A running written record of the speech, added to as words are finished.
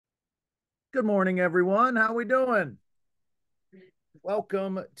Good morning, everyone. How we doing?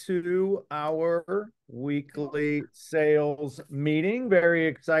 Welcome to our weekly sales meeting. Very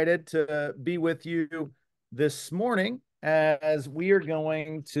excited to be with you this morning as we are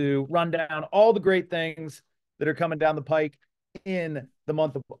going to run down all the great things that are coming down the pike in the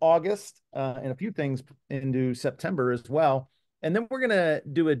month of August, and a few things into September as well. And then we're going to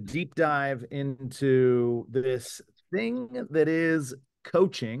do a deep dive into this thing that is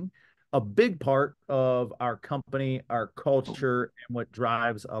coaching, a big part of our company, our culture, and what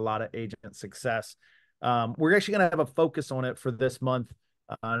drives a lot of agent success. We're actually going to have a focus on it for this month.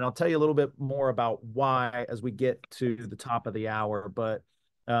 And I'll tell you a little bit more about why as we get to the top of the hour. But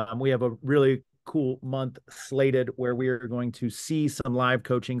we have a really cool month slated where we are going to see some live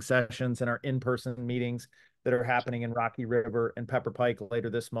coaching sessions and our in-person meetings that are happening in Rocky River and Pepper Pike later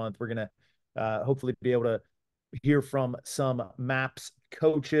this month. We're going to hopefully be able to hear from some MAPS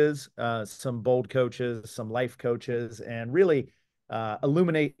coaches, some bold coaches, some life coaches, and really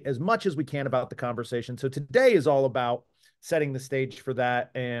illuminate as much as we can about the conversation. So today is all about setting the stage for that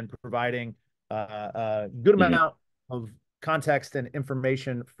and providing a good amount of context and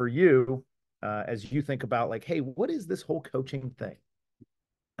information for you as you think about like, hey, what is this whole coaching thing?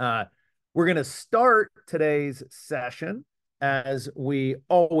 We're going to start today's session as we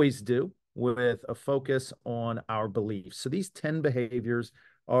always do with a focus on our beliefs. So these 10 behaviors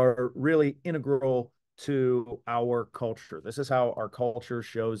are really integral to our culture. This is how our culture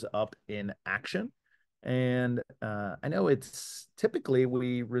shows up in action. And I know it's typically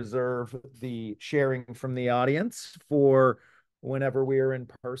we reserve the sharing from the audience for whenever we are in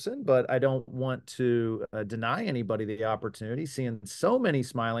person, but I don't want to deny anybody the opportunity. Seeing so many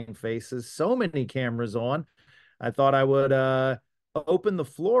smiling faces, so many cameras on, I thought I would open the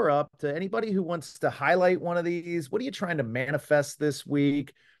floor up to anybody who wants to highlight one of these. What are you trying to manifest this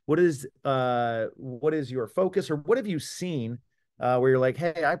week? What is your focus, or what have you seen where you're like,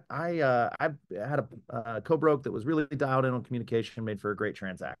 hey, I had a co-broke that was really dialed in on communication, made for a great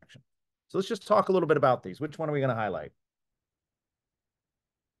transaction. So let's just talk a little bit about these. Which one are we going to highlight?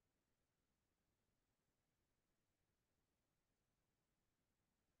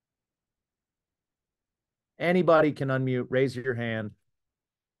 Anybody can unmute, raise your hand.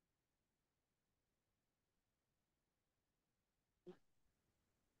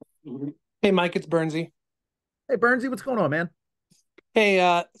 Hey, Mike, it's Bernsey. Hey, Bernsey, what's going on, man?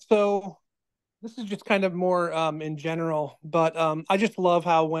 Hey, so this is just kind of more in general, but I just love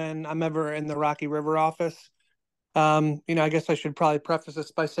how when I'm ever in the Rocky River office, I guess I should probably preface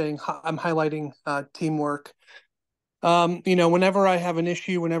this by saying I'm highlighting teamwork. Whenever I have an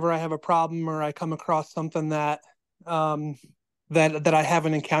issue, whenever I have a problem, or I come across something um, that I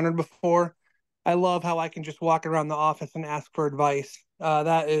haven't encountered before, I love how I can just walk around the office and ask for advice.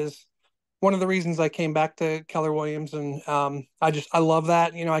 That is one of the reasons I came back to Keller Williams, and I love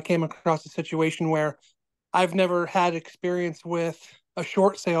that. I came across a situation where I've never had experience with a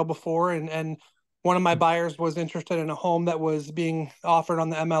short sale before, and one of my buyers was interested in a home that was being offered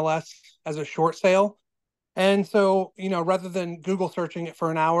on the MLS as a short sale. And so, rather than Google searching it for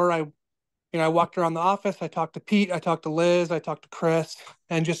an hour, I walked around the office. I talked to Pete. I talked to Liz. I talked to Chris,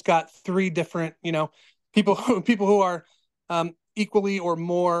 and just got three different, people who are equally or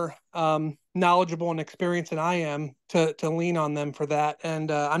more knowledgeable and experienced than I am to lean on them for that.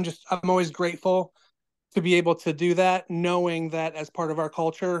 And I'm always grateful to be able to do that, knowing that as part of our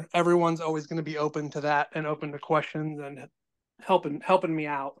culture, everyone's always going to be open to that and open to questions and helping me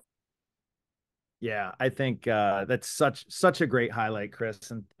out. Yeah, I think that's such a great highlight,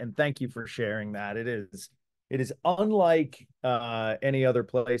 Chris, and thank you for sharing that. It is unlike any other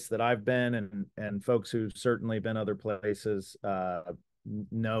place that I've been, and folks who've certainly been other places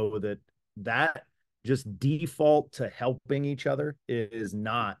know that just default to helping each other is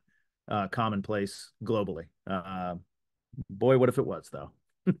not commonplace globally. Boy, what if it was though?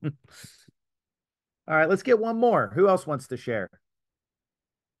 All right, let's get one more. Who else wants to share?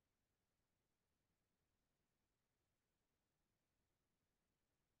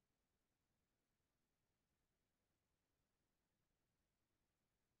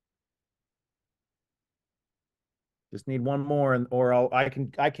 Just need one more, and or I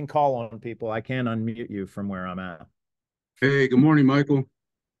can call on people. I can unmute you from where I'm at. Hey, good morning, Michael.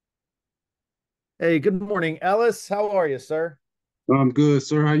 Hey, good morning, Ellis. How are you, sir? I'm good,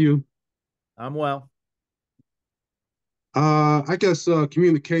 sir. How you? I'm well. I guess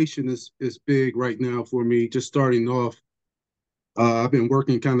communication is big right now for me. Just starting off, I've been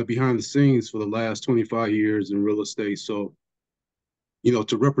working kind of behind the scenes for the last 25 years in real estate. So,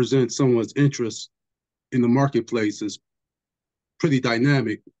 to represent someone's interest in the marketplace is pretty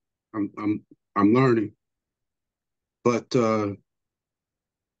dynamic. I'm learning. But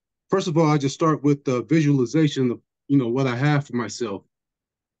first of all, I just start with the visualization of what I have for myself,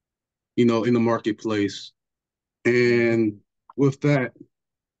 in the marketplace, and with that,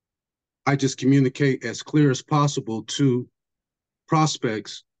 I just communicate as clear as possible to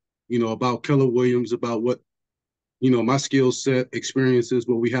prospects, about Keller Williams, about what my skill set, experiences,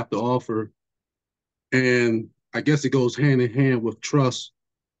 what we have to offer, and I guess it goes hand in hand with trust,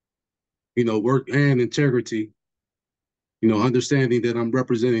 work and integrity. Understanding that I'm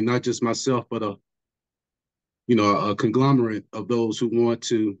representing not just myself, but a conglomerate of those who want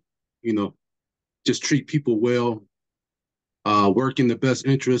to, you know, just treat people well, work in the best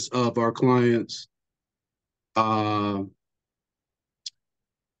interest of our clients, uh,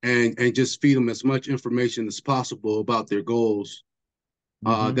 and just feed them as much information as possible about their goals.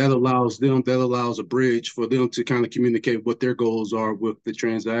 That allows a bridge for them to kind of communicate what their goals are with the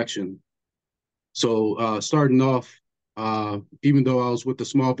transaction. So starting off, even though I was with a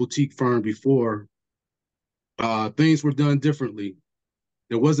small boutique firm before, things were done differently.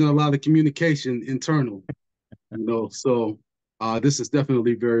 There wasn't a lot of communication internal, so this is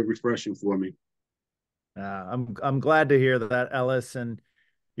definitely very refreshing for me. I'm glad to hear that, Ellis. And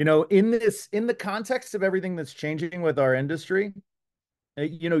in the context of everything that's changing with our industry,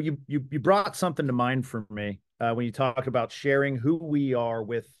 you brought something to mind for me when you talk about sharing who we are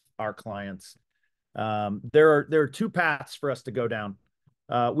with our clients. There are two paths for us to go down.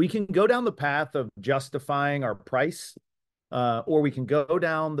 We can go down the path of justifying our price, or we can go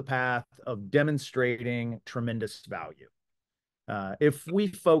down the path of demonstrating tremendous value. If we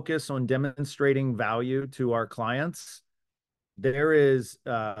focus on demonstrating value to our clients, there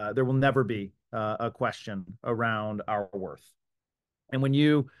will never be a question around our worth. And when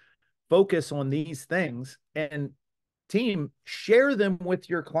you focus on these things and team, share them with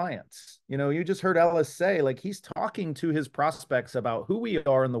your clients. You just heard Ellis say, like, he's talking to his prospects about who we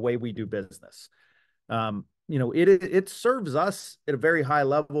are and the way we do business. It serves us at a very high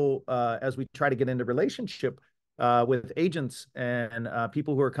level as we try to get into relationship with agents and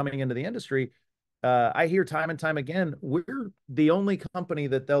people who are coming into the industry. I hear time and time again, we're the only company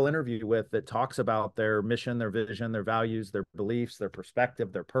that they'll interview with that talks about their mission, their vision, their values, their beliefs, their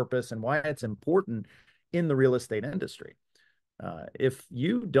perspective, their purpose, and why it's important in the real estate industry. If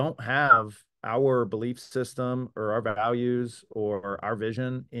you don't have our belief system or our values or our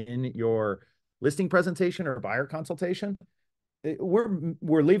vision in your listing presentation or buyer consultation,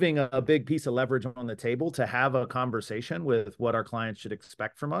 we're leaving a big piece of leverage on the table to have a conversation with what our clients should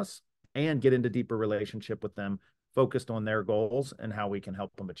expect from us and get into deeper relationship with them, focused on their goals and how we can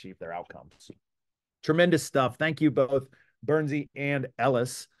help them achieve their outcomes. Tremendous stuff. Thank you both, Bernsey and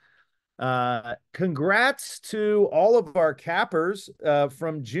Ellis. Congrats to all of our cappers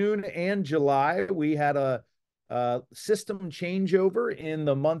from June and July. We had a system changeover in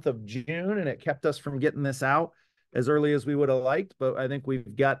the month of June, and it kept us from getting this out as early as we would have liked, but I think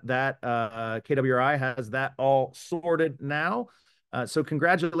we've got that. KWRI has that all sorted now. So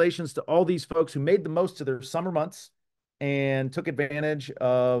congratulations to all these folks who made the most of their summer months and took advantage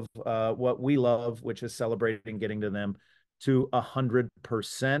of what we love, which is celebrating getting to them to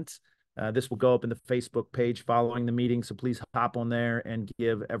 100%. This will go up in the Facebook page following the meeting, so please hop on there and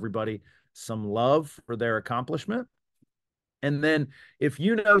give everybody some love for their accomplishment. And then if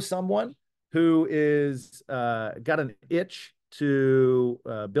you know someone who is got an itch to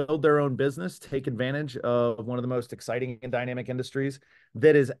build their own business, take advantage of one of the most exciting and dynamic industries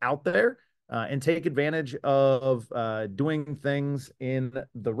that is out there, and take advantage of doing things in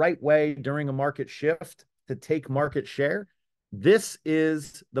the right way during a market shift to take market share, this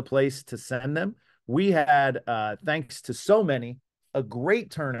is the place to send them. We had, thanks to so many, a great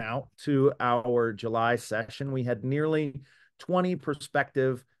turnout to our July session. We had nearly 20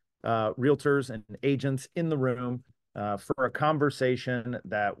 prospective realtors and agents in the room for a conversation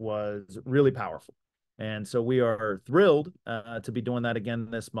that was really powerful. And so we are thrilled to be doing that again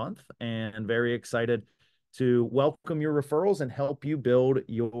this month, and very excited to welcome your referrals and help you build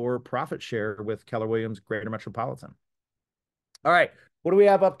your profit share with Keller Williams Greater Metropolitan. All right, what do we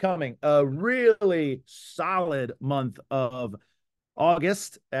have upcoming? A really solid month of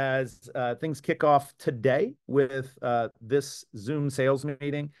August as things kick off today with this Zoom sales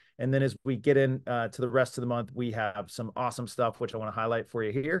meeting. And then as we get in to the rest of the month, we have some awesome stuff, which I want to highlight for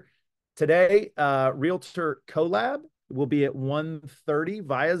you here. Today, Realtor Collab will be at 1:30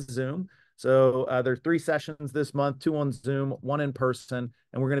 via Zoom. So there are 3 sessions this month, 2 on Zoom, 1 in person,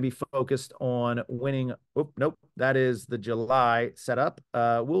 and we're going to be focused on winning. Oh, nope, that is the July setup.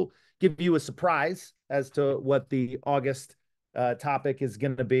 We'll give you a surprise as to what the August topic is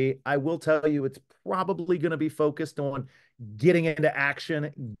going to be. I will tell you, it's probably going to be focused on getting into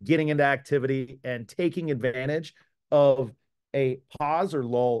action, getting into activity, and taking advantage of a pause or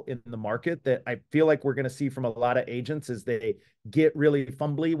lull in the market that I feel like we're going to see from a lot of agents as they get really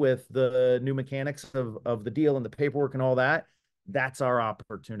fumbly with the new mechanics of the deal and the paperwork and all that. That's our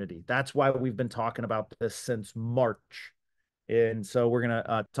opportunity. That's why we've been talking about this since March. And so we're going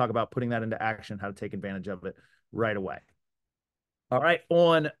to talk about putting that into action, how to take advantage of it right away. All right.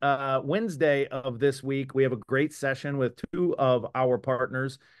 On Wednesday of this week, we have a great session with two of our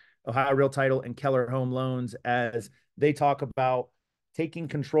partners, Ohio Real Title and Keller Home Loans, as they talk about taking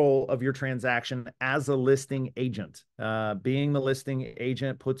control of your transaction as a listing agent. Being the listing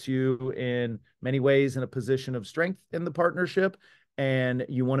agent puts you in many ways in a position of strength in the partnership, and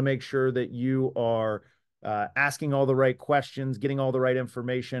you want to make sure that you are asking all the right questions, getting all the right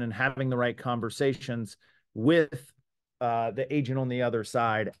information, and having the right conversations with the agent on the other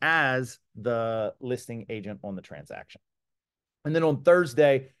side as the listing agent on the transaction. And then on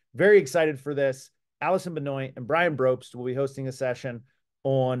Thursday, very excited for this, Allison Benoit and Brian Brobst will be hosting a session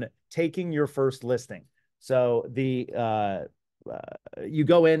on taking your first listing. So you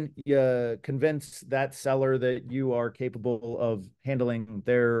go in, you convince that seller that you are capable of handling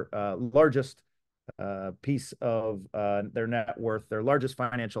their largest piece of their net worth, their largest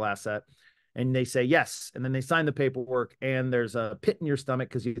financial asset. And they say yes. And then they sign the paperwork, and there's a pit in your stomach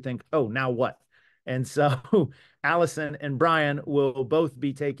because you think, oh, now what? And so Allison and Brian will both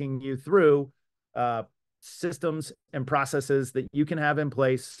be taking you through systems and processes that you can have in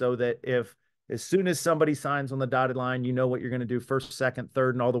place so that if as soon as somebody signs on the dotted line, you know what you're going to do first, second,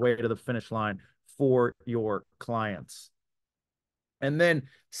 third, and all the way to the finish line for your clients. And then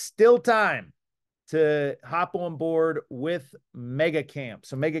still time to hop on board with Mega Camp.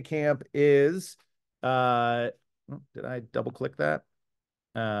 So Mega Camp is, did I double click that?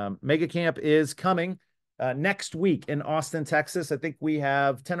 Mega Camp is coming next week in Austin, Texas. I think we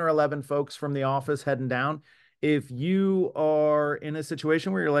have 10 or 11 folks from the office heading down. If you are in a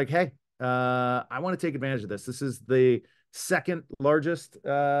situation where you're like, hey, I want to take advantage of this. This is the second largest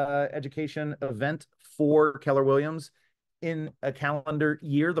education event for Keller Williams in a calendar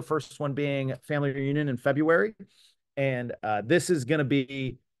year, the first one being Family Reunion in February. And this is going to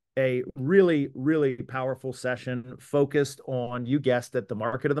be a really, really powerful session focused on, you guessed it, the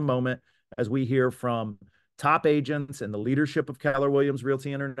market of the moment, as we hear from top agents and the leadership of Keller Williams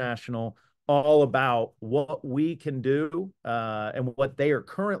Realty International all about what we can do and what they are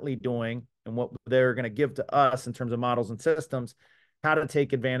currently doing and what they're going to give to us in terms of models and systems, how to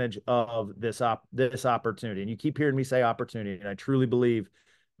take advantage of this opportunity. And you keep hearing me say opportunity, and I truly believe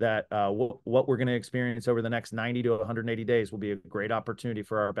that what we're going to experience over the next 90 to 180 days will be a great opportunity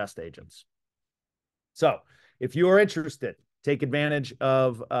for our best agents. So if you are interested, take advantage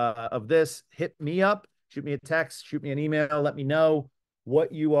of this, hit me up, shoot me a text, shoot me an email, let me know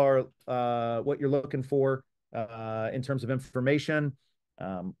what you're looking for in terms of information.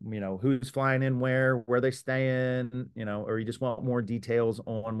 Who's flying in where they staying, or you just want more details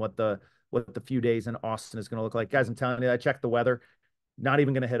on what the few days in Austin is going to look like. Guys, I'm telling you, I checked the weather, not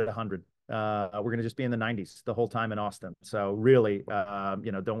even going to hit 100. We're going to just be in the 90s the whole time in Austin. So really,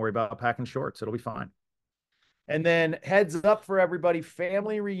 don't worry about packing shorts. It'll be fine. And then heads up for everybody,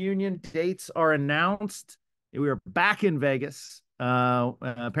 family reunion dates are announced. We are back in Vegas.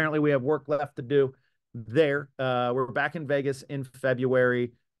 Apparently we have work left to do there. We're back in Vegas in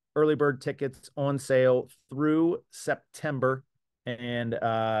February. Early bird tickets on sale through September. And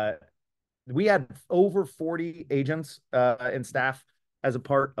we had over 40 agents and staff as a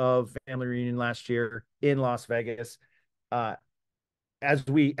part of Family Reunion last year in Las Vegas. As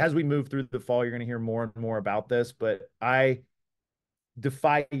we move through the fall, you're going to hear more and more about this, but I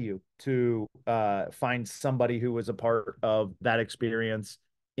defy you to find somebody who was a part of that experience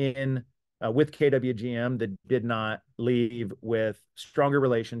in with KWGM that did not leave with stronger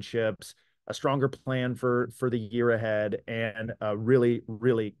relationships, a stronger plan for the year ahead, and a really,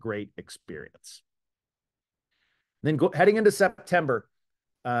 really great experience. Then heading into September,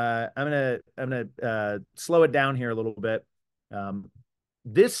 I'm gonna slow it down here a little bit. I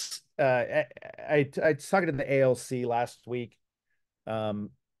was talking to the ALC last week,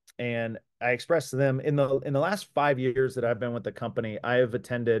 and I expressed to them in the last 5 years that I've been with the company, I have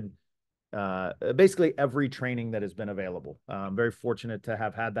attended basically every training that has been available. I'm very fortunate to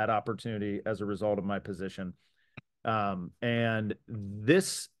have had that opportunity as a result of my position. And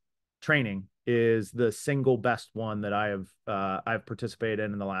this training is the single best one that I've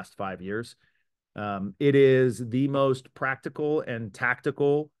participated in the last 5 years. It is the most practical and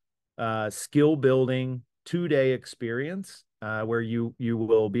tactical skill building 2-day experience where you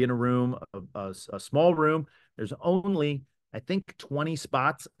will be in a room, a small room. There's only, I think, 20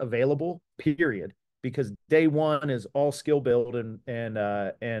 spots available, period, because day one is all skill build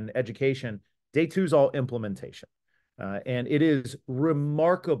and education. Day two is all implementation. And it is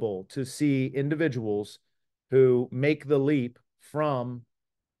remarkable to see individuals who make the leap from,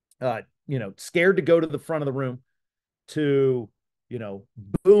 scared to go to the front of the room to,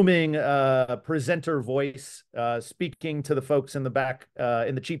 booming presenter voice, speaking to the folks in the back,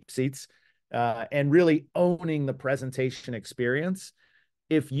 in the cheap seats, and really owning the presentation experience.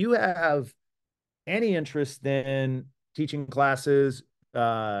 If you have any interest in teaching classes,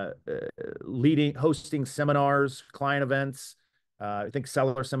 hosting seminars, client events, I think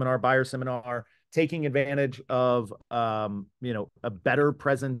seller seminar, buyer seminar, taking advantage of, a better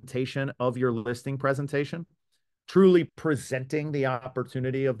presentation of your listing presentation, truly presenting the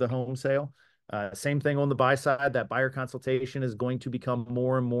opportunity of the home sale. Same thing on the buy side. That buyer consultation is going to become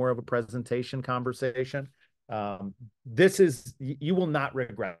more and more of a presentation conversation. You will not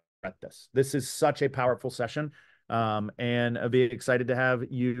regret this. This is such a powerful session. And I'll be excited to have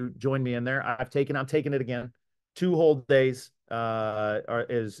you join me in there. I'm taking it again. 2 whole days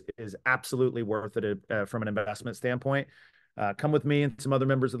is absolutely worth it from an investment standpoint. Come with me and some other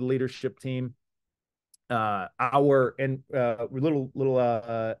members of the leadership team. Little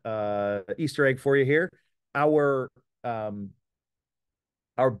Easter egg for you here. Our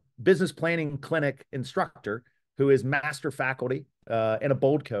business planning clinic instructor, who is master faculty and a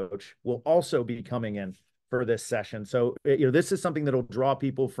bold coach, will also be coming in for this session. So, this is something that will draw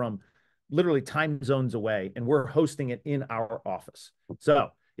people from literally time zones away, and we're hosting it in our office. So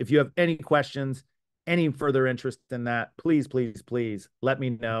if you have any questions, any further interest in that, please, please, please let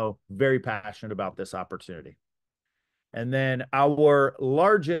me know. Very passionate about this opportunity. And then our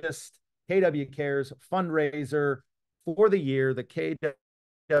largest KW Cares fundraiser for the year, the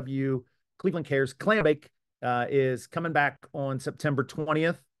KW Cleveland Cares Clam Bake, is coming back on September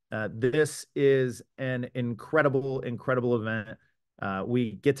 20th. This is an incredible, incredible event.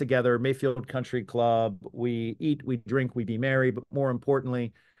 We get together, Mayfield Country Club, we eat, we drink, we be merry, but more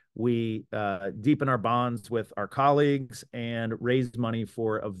importantly, we deepen our bonds with our colleagues and raise money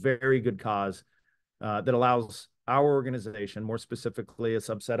for a very good cause that allows our organization, more specifically a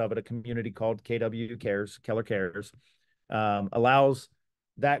subset of it, a community called KW Cares, Keller Cares, allows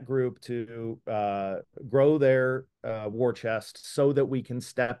that group to grow their war chest so that we can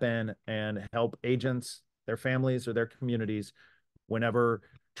step in and help agents, their families, or their communities whenever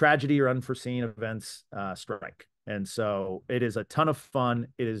tragedy or unforeseen events strike. And so it is a ton of fun.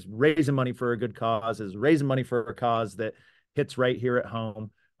 It is raising money for a good cause. It is raising money for a cause that hits right here at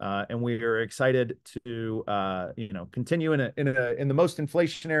home. And we are excited to, continue in the most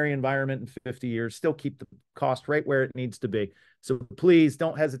inflationary environment in 50 years, still keep the cost right where it needs to be. So please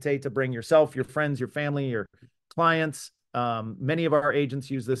don't hesitate to bring yourself, your friends, your family, your clients. Many of our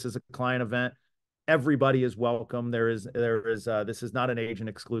agents use this as a client event. Everybody is welcome. This is not an agent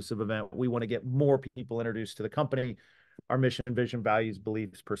exclusive event. We want to get more people introduced to the company, our mission, vision, values,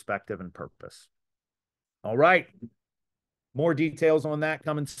 beliefs, perspective, and purpose. All right. More details on that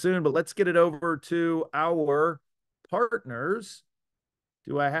coming soon, but let's get it over to our partners.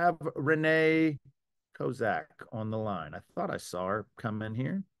 Do I have Renee Kozak on the line? I thought I saw her come in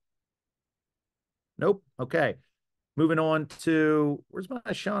here. Nope. Okay. Moving on to, where's my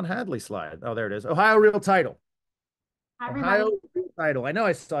Sean Hadley slide? Oh, there it is. Ohio Real Title. Hi, everybody. Ohio Real Title. I know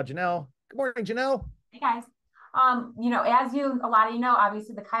I saw Janelle. Good morning, Janelle. Hey, guys. As a lot of you know,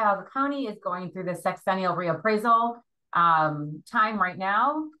 obviously the Cuyahoga County is going through the sexennial reappraisal time right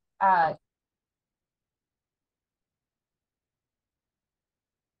now.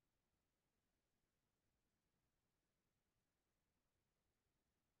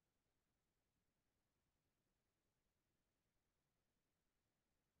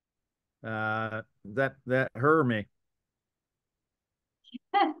 That her or me?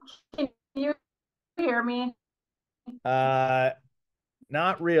 Can you hear me?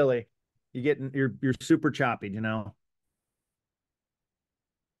 Not really. You're super choppy,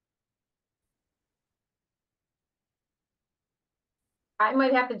 I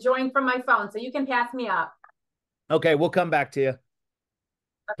might have to join from my phone, so you can pass me up. Okay, we'll come back to you.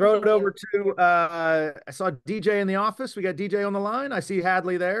 Throw it over to, I saw DJ in the office. We got DJ on the line. I see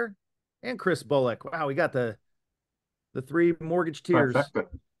Hadley there and Chris Bullock. Wow, we got the 3 mortgage tiers.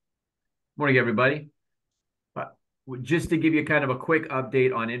 Morning, everybody. Just to give you kind of a quick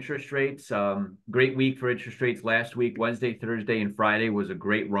update on interest rates, great week for interest rates last week. Wednesday, Thursday, and Friday was a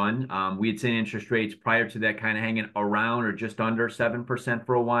great run. We had seen interest rates prior to that kind of hanging around or just under 7%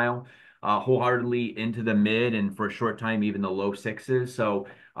 for a while. wholeheartedly into the mid and for a short time, even the low sixes. So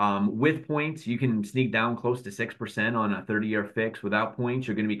with points, you can sneak down close to 6% on a 30-year fix. Without points,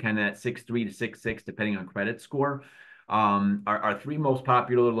 you're going to be kind of at 6.3 to 6.6, depending on credit score. Our three most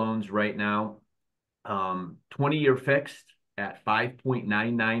popular loans right now, 20-year fixed at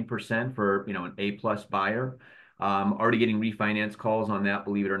 5.99% for, an A-plus buyer. Already getting refinance calls on that,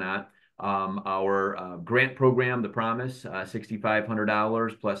 believe it or not. Our grant program, The Promise,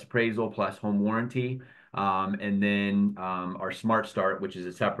 $6,500 plus appraisal plus home warranty. And then our Smart Start, which is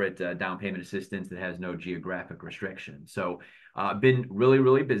a separate down payment assistance that has no geographic restriction. So been really,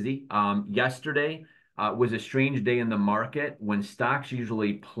 really busy. Yesterday was a strange day in the market. When stocks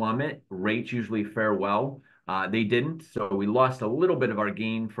usually plummet, rates usually fare well. They didn't, so we lost a little bit of our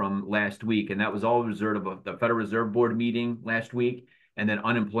gain from last week, and that was all a result of the Federal Reserve Board meeting last week, and then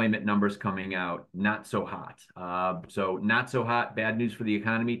unemployment numbers coming out not so hot. So not so hot, bad news for the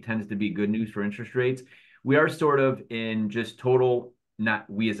economy tends to be good news for interest rates. We are sort of in just total, not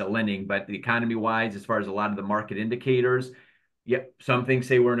we as a lending, but the economy-wise, as far as a lot of the market indicators. Yep. Some things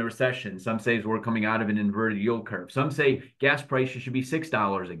say we're in a recession. Some say we're coming out of an inverted yield curve. Some say gas prices should be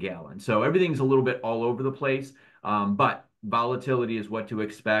 $6 a gallon. So everything's a little bit all over the place. But volatility is what to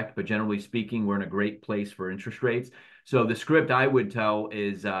expect. But generally speaking, we're in a great place for interest rates. So the script I would tell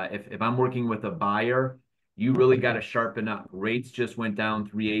is if I'm working with a buyer, you really got to sharpen up. Rates just went down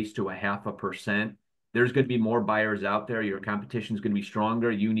 3/8 to 0.5%. There's going to be more buyers out there. Your competition is going to be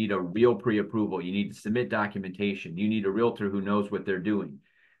stronger. You need a real pre-approval. You need to submit documentation. You need a realtor who knows what they're doing.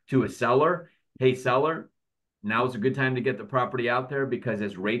 To a seller, hey, seller, now is a good time to get the property out there because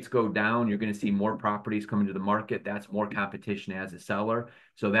as rates go down, you're going to see more properties coming to the market. That's more competition as a seller.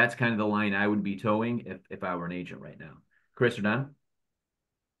 So that's kind of the line I would be towing if I were an agent right now. Chris or Don?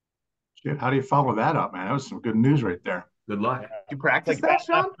 Shit, how do you follow that up, man? That was some good news right there. Good luck. Did you practice Like that,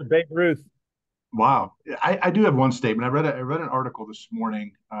 Sean? Babe Ruth. Wow. I do have one statement. I read an article this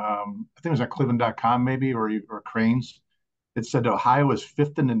morning. I think it was on Cleveland.com maybe or Cranes. It said Ohio is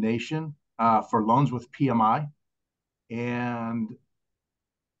fifth in the nation for loans with PMI. And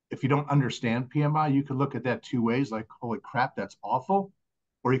if you don't understand PMI, you could look at that two ways, like, holy crap, that's awful.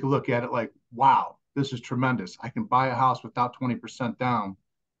 Or you could look at it like, wow, this is tremendous. I can buy a house without 20% down,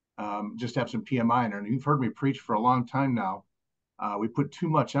 just have some PMI in there. And you've heard me preach for a long time now. We put too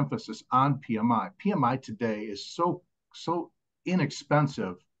much emphasis on PMI. PMI today is so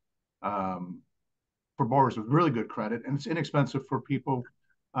inexpensive for borrowers with really good credit, and it's inexpensive for people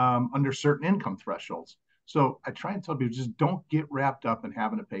under certain income thresholds. So I try and tell people just don't get wrapped up in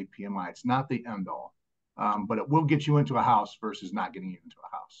having to pay PMI. It's not the end all, but it will get you into a house versus not getting you into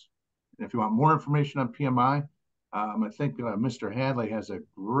a house. And if you want more information on PMI, I think Mr. Hadley has a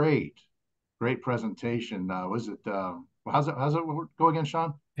great presentation. Was it? How's it go again,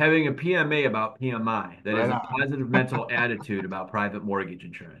 Sean? Having a PMA about PMI that Right is a on. positive mental attitude about private mortgage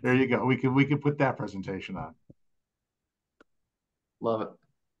insurance. There you go. We could put that presentation on. Love it.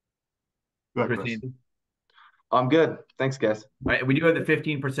 Go ahead, Chris, Chris. Andy? I'm good. Thanks, guys. All right, we do have the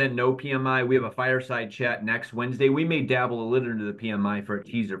 15% no PMI. We have a fireside chat next Wednesday. We may dabble a little into the PMI for a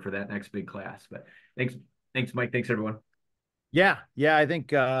teaser for that next big class. But thanks, Mike. Thanks, everyone. Yeah. I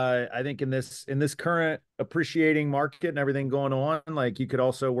think in this current appreciating market and everything going on, like you could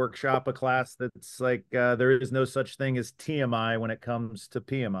also workshop a class that's like there is no such thing as TMI when it comes to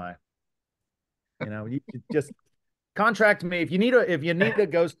PMI. You just contract me if you need a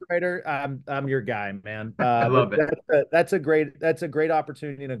ghostwriter. I'm your guy, man. I love it. That's a great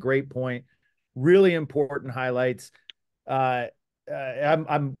opportunity and a great point. Really important highlights. I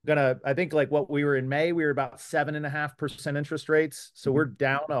think like what we were in May, we were about 7.5% interest rates. So we're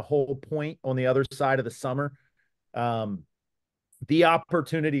down a whole point on the other side of the summer. The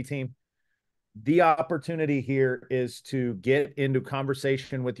opportunity here is to get into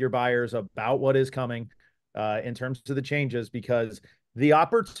conversation with your buyers about what is coming in terms of the changes, because the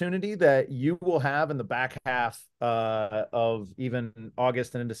opportunity that you will have in the back half of even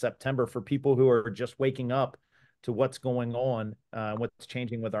August and into September for people who are just waking up to what's going on, what's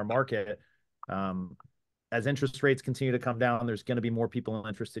changing with our market. As interest rates continue to come down, there's going to be more people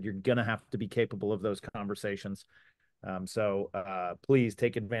interested. You're going to have to be capable of those conversations. So please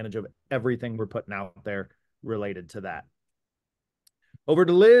take advantage of everything we're putting out there related to that. Over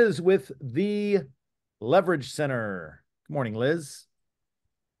to Liz with the Leverage Center. Good morning, Liz.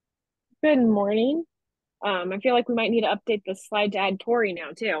 Good morning. I feel like we might need to update the slide to add Tori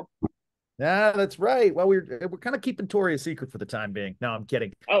now too. Yeah, that's right. Well, we're kind of keeping Tori a secret for the time being. No, I'm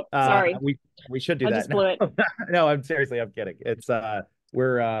kidding. Oh, sorry. We should do I that. just blew it. No, I'm kidding. It's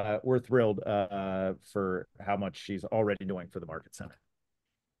we're thrilled for how much she's already doing for the Market Center.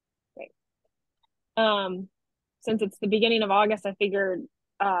 Great. Since it's the beginning of August, I figured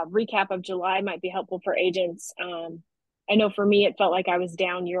recap of July might be helpful for agents. I know for me, it felt like I was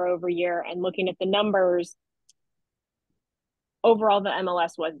down year over year, and looking at the numbers, overall, the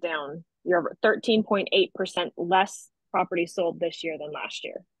MLS was down. You're 13.8% less properties sold this year than last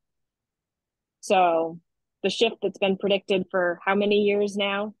year. So the shift that's been predicted for how many years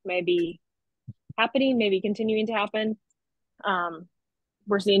now may be happening, maybe continuing to happen.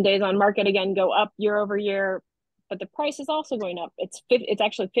 We're seeing days on market again go up year over year, but the price is also going up. It's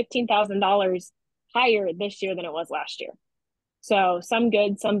actually $15,000 higher this year than it was last year. So some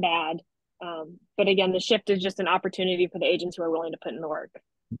good, some bad. But again, the shift is just an opportunity for the agents who are willing to put in the work.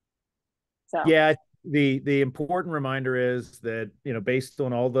 So yeah, the important reminder is that, you know, based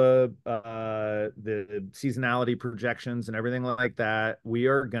on all the seasonality projections and everything like that, we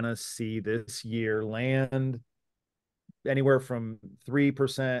are gonna see this year land anywhere from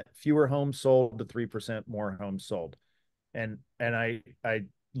 3% fewer homes sold to 3% more homes sold. And I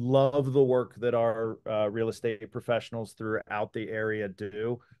love the work that our real estate professionals throughout the area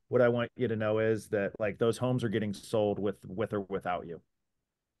do. What I want you to know is that, like, those homes are getting sold with or without you.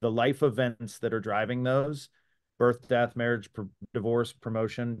 The life events that are driving those, birth, death, marriage, divorce,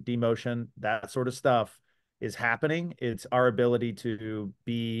 promotion, demotion, that sort of stuff is happening. It's our ability to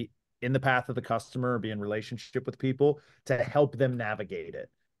be in the path of the customer, be in relationship with people to help them navigate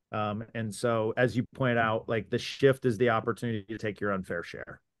it. And so, as you point out, like, the shift is the opportunity to take your unfair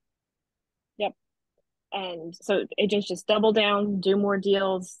share. yep. And so agents just double down, do more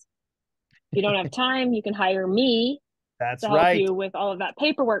deals. If you don't have time, you can hire me That's to help right. you with all of that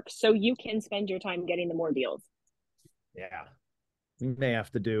paperwork so you can spend your time getting the more deals. Yeah. We may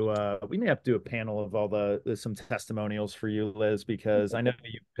have to do a panel of all some testimonials for you, Liz, because I know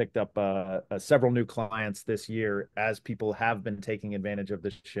you've picked up several new clients this year as people have been taking advantage of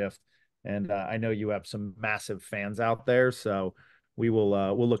this shift, and I know you have some massive fans out there. So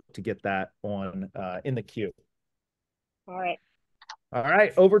we'll look to get that on in the queue. All right. All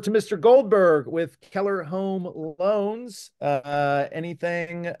right, over to Mr. Goldberg with Keller Home Loans.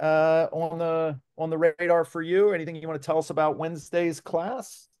 Anything on the radar for you? Anything you want to tell us about Wednesday's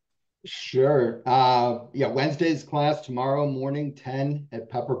class? Sure. Yeah, Wednesday's class tomorrow morning, 10 at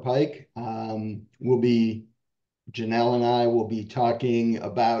Pepper Pike. Janelle and I will be talking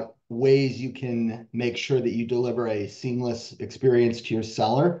about ways you can make sure that you deliver a seamless experience to your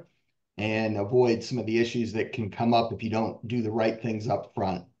seller and avoid some of the issues that can come up if you don't do the right things up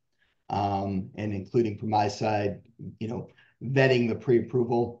front. And including from my side, vetting the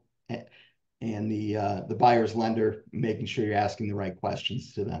pre-approval and the buyer's lender, making sure you're asking the right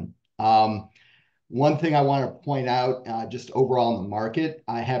questions to them. One thing I want to point out, just overall in the market,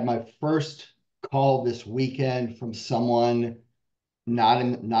 I had my first call this weekend from someone not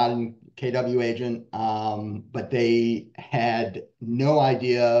in KW agent, but they had no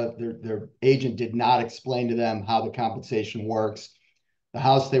idea. Their agent did not explain to them how the compensation works. The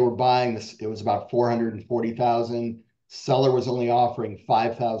house they were buying, it was about $440,000. Seller was only offering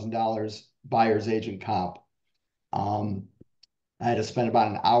 $5,000 buyer's agent comp. I had to spend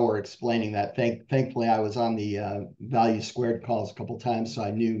about an hour explaining that. Thankfully, I was on the value squared calls a couple of times, so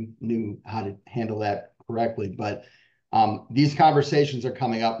I knew how to handle that correctly. But these conversations are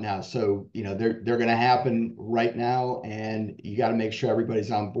coming up now, so they're going to happen right now, and you got to make sure everybody's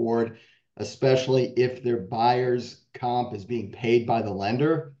on board, especially if their buyer's comp is being paid by the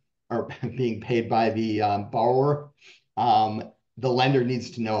lender or being paid by the borrower. The lender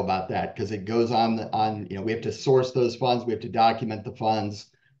needs to know about that because it goes on we have to source those funds, we have to document the funds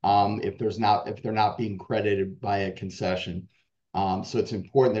if they're not being credited by a concession. So it's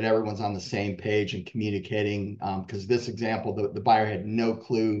important that everyone's on the same page and communicating, because this example, the buyer had no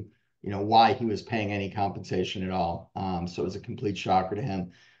clue why he was paying any compensation at all. So it was a complete shocker to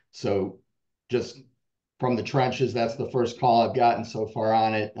him. So just from the trenches, that's the first call I've gotten so far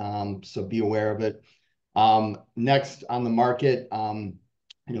on it. So be aware of it. Next on the market,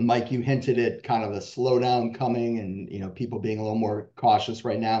 Mike, you hinted at kind of a slowdown coming and, people being a little more cautious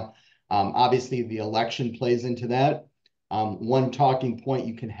right now. Obviously the election plays into that. One talking point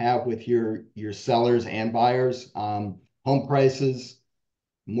you can have with your sellers and buyers, home prices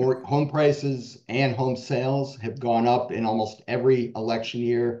and home sales have gone up in almost every election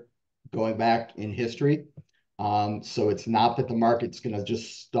year going back in history. So it's not that the market's going to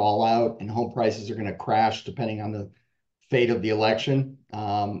just stall out and home prices are going to crash depending on the fate of the election.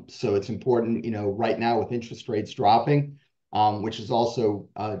 So it's important, right now with interest rates dropping, which is also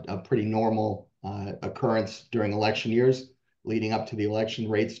a pretty normal occurrence during election years. Leading up to the election,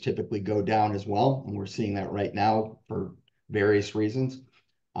 rates typically go down as well, and we're seeing that right now for various reasons.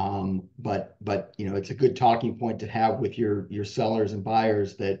 But it's a good talking point to have with your sellers and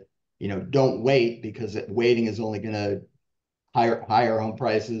buyers that, don't wait, because waiting is only going to higher home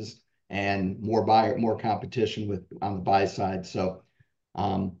prices and more competition on the buy side. So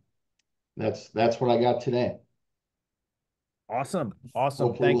that's what I got today. Awesome.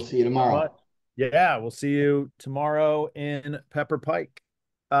 Hopefully Thank we'll you see you so tomorrow. much. Yeah, we'll see you tomorrow in Pepper Pike.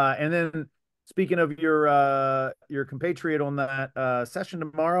 And then speaking of your compatriot on that session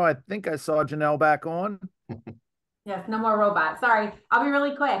tomorrow, I think I saw Janelle back on. Yes, no more robots. Sorry, I'll be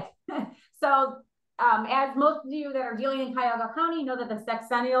really quick. So, as most of you that are dealing in Cuyahoga County know that the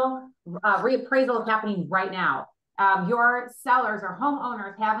sexennial reappraisal is happening right now. Your sellers or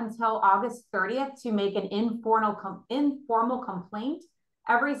homeowners have until August 30th to make an informal complaint.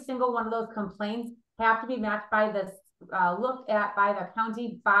 Every single one of those complaints have to be matched by this, looked at by the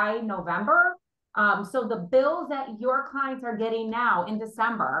county by November. So the bills that your clients are getting now in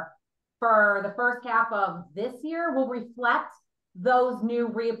December for the first half of this year will reflect those new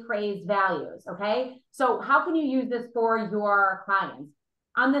reappraised values. Okay. So how can you use this for your clients?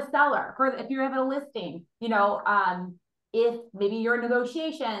 On the seller, if you have a listing, if maybe you're in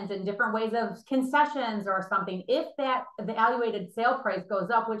negotiations and different ways of concessions or something, if that evaluated sale price goes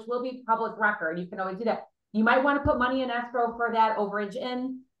up, which will be public record, you can always do that. You might want to put money in escrow for that overage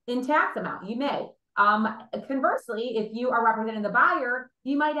in tax amount. You may. Conversely, if you are representing the buyer,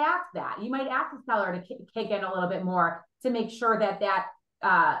 you might ask that. You might ask the seller to kick in a little bit more to make sure that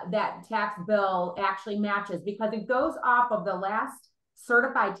that tax bill actually matches, because it goes off of the last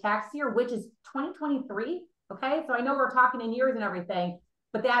certified tax year, which is 2023. Okay, so I know we're talking in years and everything,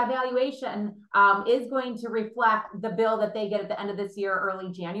 but that evaluation is going to reflect the bill that they get at the end of this year,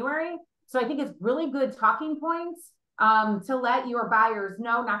 early January. So I think it's really good talking points to let your buyers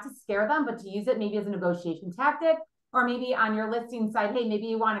know, not to scare them, but to use it maybe as a negotiation tactic, or maybe on your listing side, hey, maybe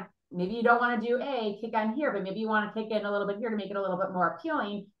you don't want to do kick on here, but maybe you want to kick in a little bit here to make it a little bit more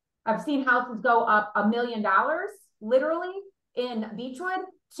appealing. I've seen houses go up $1 million, literally, in Beechwood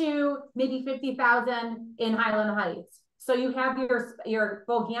to maybe 50,000 in Highland Heights. So you have your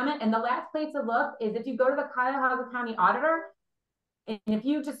full gamut. And the last place to look is if you go to the Cuyahoga County Auditor, and if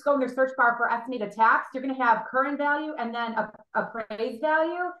you just go in their search bar for estimated tax, you're going to have current value and then appraised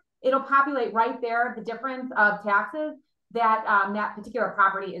value. It'll populate right there the difference of taxes that that particular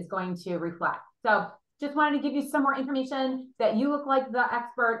property is going to reflect. So just wanted to give you some more information that you look like the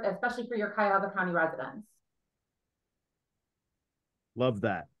expert, especially for your Cuyahoga County residents. Love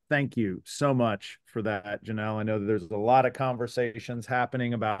that. Thank you so much for that, Janelle. I know that there's a lot of conversations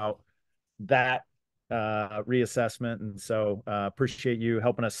happening about that reassessment, and so appreciate you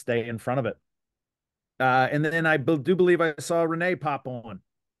helping us stay in front of it. And then I do believe I saw Renee pop on.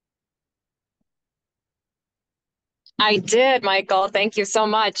 I did, Michael. Thank you so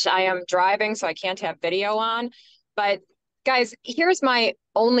much. I am driving, so I can't have video on. But guys, here's my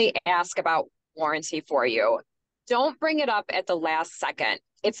only ask about warranty for you. Don't bring it up at the last second.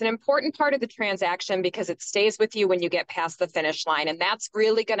 It's an important part of the transaction because it stays with you when you get past the finish line. And that's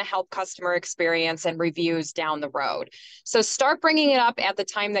really going to help customer experience and reviews down the road. So start bringing it up at the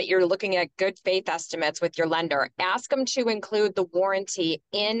time that you're looking at good faith estimates with your lender. Ask them to include the warranty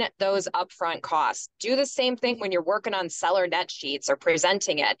in those upfront costs. Do the same thing when you're working on seller net sheets or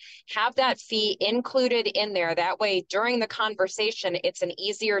presenting it. Have that fee included in there. That way, during the conversation, it's an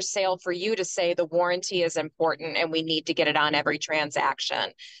easier sale for you to say the warranty is important and we need to get it on every transaction.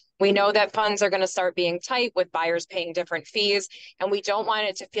 We know that funds are going to start being tight with buyers paying different fees, and we don't want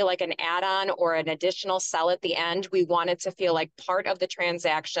it to feel like an add-on or an additional sell at the end. We want it to feel like part of the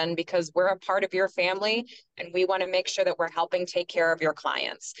transaction because we're a part of your family, and we want to make sure that we're helping take care of your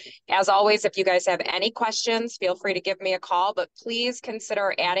clients. As always, if you guys have any questions, feel free to give me a call, but please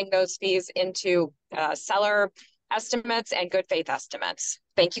consider adding those fees into seller estimates and good faith estimates.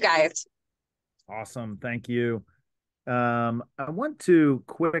 Thank you, guys. Awesome. Thank you. I want to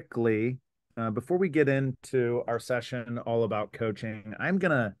quickly, before we get into our session all about coaching, I'm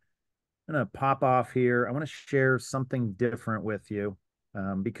gonna pop off here. I want to share something different with you,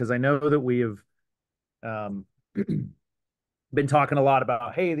 because I know that we have been talking a lot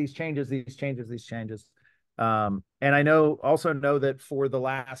about, hey, these changes. And I also know that for the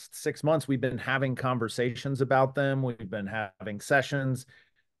last 6 months, we've been having conversations about them. We've been having sessions.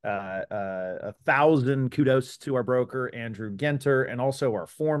 1,000 kudos to our broker, Andrew Genter, and also our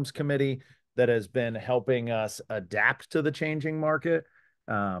forms committee that has been helping us adapt to the changing market.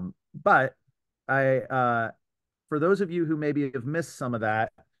 But for those of you who maybe have missed some of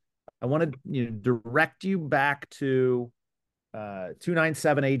that, I want to direct you back to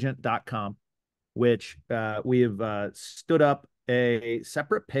 297agent.com, which we have stood up a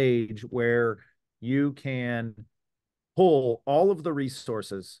separate page where you can pull all of the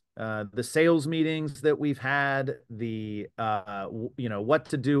resources, the sales meetings that we've had, the what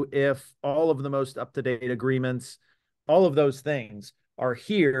to do if, all of the most up-to-date agreements, all of those things are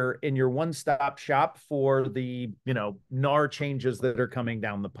here in your one-stop shop for the NAR changes that are coming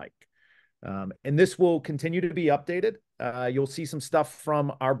down the pike. And this will continue to be updated. You'll see some stuff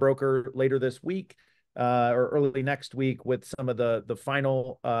from our broker later this week or early next week with some of the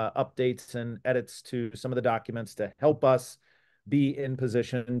final updates and edits to some of the documents to help us be in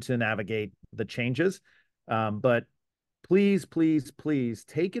position to navigate the changes. But please, please, please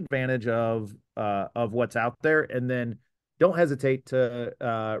take advantage of what's out there, and then don't hesitate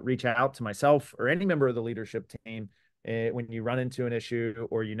to reach out to myself or any member of the leadership team when you run into an issue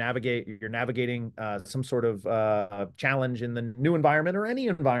or you're navigating some sort of challenge in the new environment or any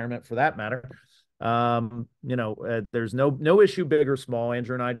environment for that matter. There's no issue big or small.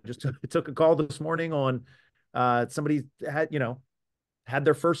 Andrew and I just took a call this morning on somebody had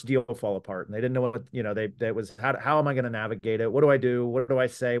their first deal fall apart and they didn't know what, that was how am I going to navigate it? What do I do? What do I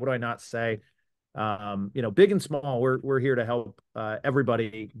say? What do I not say? Big and small, we're here to help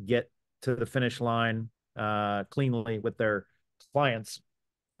everybody get to the finish line cleanly with their clients.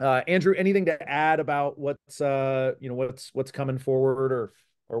 Andrew, anything to add about what's coming forward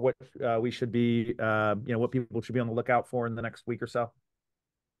or what we should be, what people should be on the lookout for in the next week or so?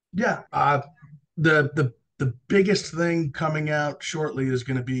 Yeah, the biggest thing coming out shortly is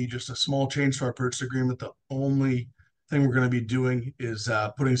going to be just a small change to our purchase agreement. The only thing we're going to be doing is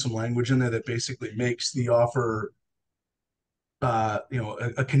putting some language in there that basically makes the offer,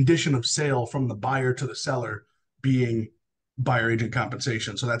 a condition of sale from the buyer to the seller being buyer agent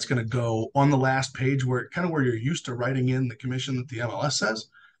compensation. So that's going to go on the last page where you're used to writing in the commission that the MLS says.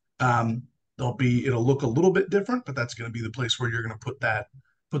 It'll look a little bit different, but that's going to be the place where you're going to put that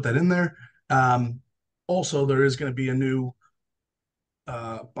in there. Also, there is going to be a new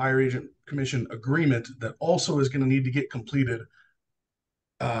buyer agent commission agreement that also is going to need to get completed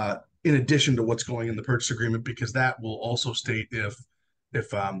in addition to what's going in the purchase agreement, because that will also state if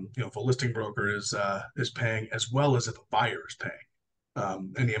a listing broker is paying, as well as if a buyer is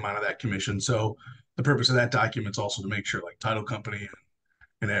paying any amount of that commission. So the purpose of that document is also to make sure like title company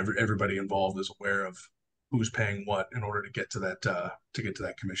and everybody involved is aware of who's paying what in order to get to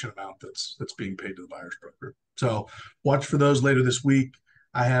that commission amount that's being paid to the buyer's broker. So watch for those later this week.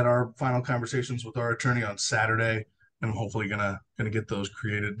 I had our final conversations with our attorney on Saturday, and I'm hopefully gonna get those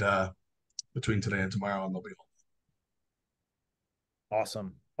created between today and tomorrow, and they'll be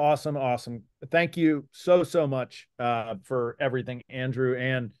Awesome. Thank you so much for everything, Andrew,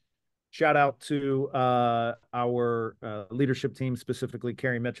 and shout out to our leadership team, specifically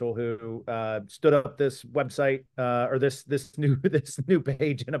Carrie Mitchell, who stood up this website or this new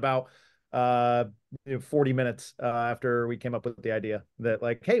page in about 40 minutes after we came up with the idea that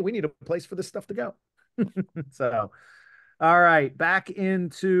like, hey, we need a place for this stuff to go. So, all right, back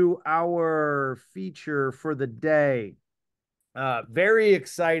into our feature for the day. Very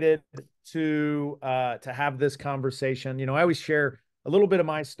excited to have this conversation. I always share a little bit of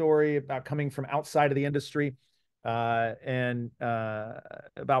my story about coming from outside of the industry and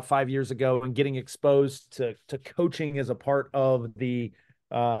about 5 years ago and getting exposed to coaching as a part of the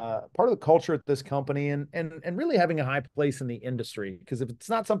culture at this company and really having a high place in the industry. Because if it's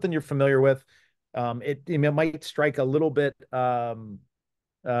not something you're familiar with, it might strike a little bit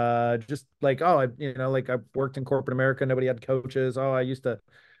just like, oh, I've worked in corporate America, nobody had coaches. Oh, I used to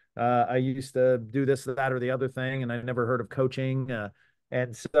do this, that, or the other thing, and I never heard of coaching.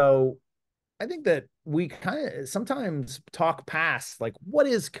 And so I think that we kind of sometimes talk past, like, what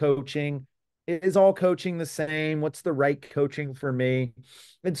is coaching? Is all coaching the same? What's the right coaching for me?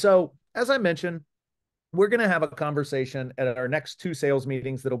 And so, as I mentioned, we're going to have a conversation at our next 2 sales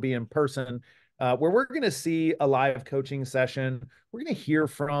meetings that'll be in person, where we're going to see a live coaching session. We're going to hear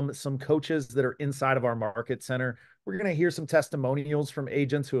from some coaches that are inside of our market center. We're going to hear some testimonials from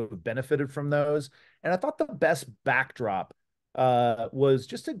agents who have benefited from those. And I thought the best backdrop was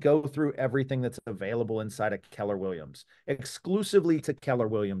just to go through everything that's available inside of Keller Williams, exclusively to Keller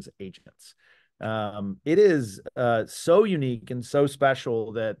Williams agents. It is so unique and so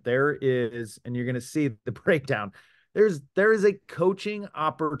special that there is, and you're going to see the breakdown. There is a coaching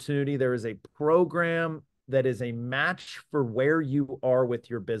opportunity. There is a program that is a match for where you are with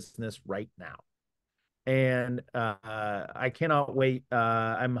your business right now. And I cannot wait.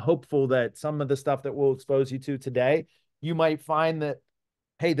 I'm hopeful that some of the stuff that we'll expose you to today, you might find that,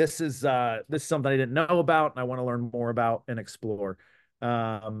 hey, this is something I didn't know about and I want to learn more about and explore.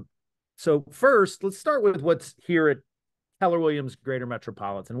 So first, let's start with what's here Keller Williams Greater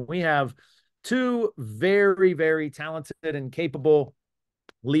Metropolitan. We have two very, very talented and capable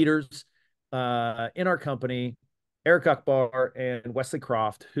leaders in our company, Eric Akbar and Wesley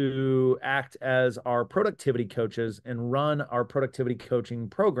Croft, who act as our productivity coaches and run our productivity coaching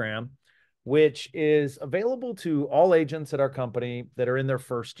program, which is available to all agents at our company that are in their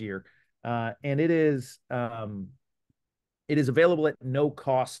first year. And it is available at no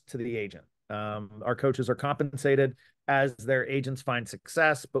cost to the agent. Our coaches are compensated as their agents find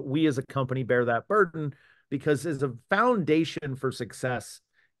success, but we as a company bear that burden because as a foundation for success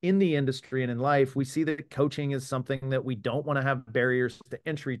in the industry and in life, we see that coaching is something that we don't want to have barriers to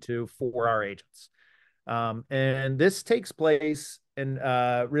entry to for our agents. And this takes place and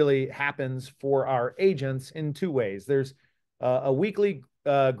really happens for our agents in two ways. There's a weekly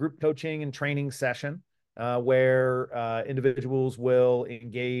group coaching and training session where individuals will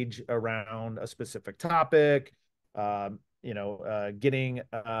engage around a specific topic, getting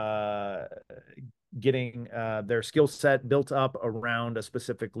their skill set built up around a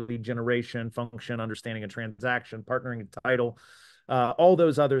specific lead generation function, understanding a transaction, partnering a title, all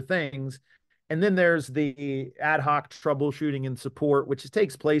those other things. And then there's the ad hoc troubleshooting and support, which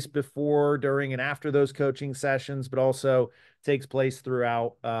takes place before, during, and after those coaching sessions, but also takes place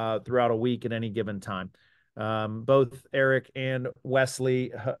throughout a week at any given time. Both Eric and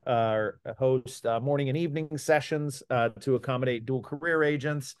Wesley host morning and evening sessions to accommodate dual career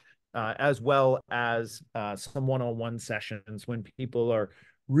agents, as well as some one-on-one sessions when people are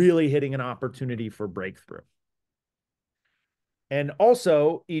really hitting an opportunity for breakthrough. And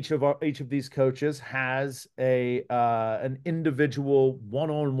also, each of these coaches has an individual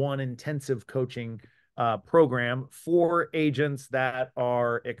one-on-one intensive coaching program for agents that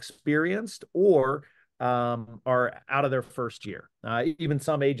are experienced or are out of their first year. Even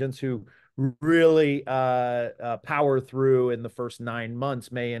some agents who really power through in the first 9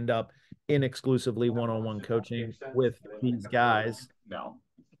 months may end up in exclusively one-on-one coaching with these guys. No.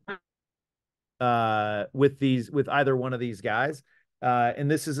 With either one of these guys.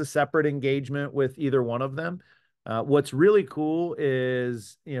 And this is a separate engagement with either one of them. What's really cool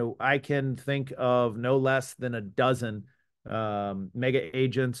is, I can think of no less than a dozen mega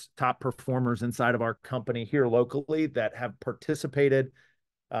agents, top performers inside of our company here locally that have participated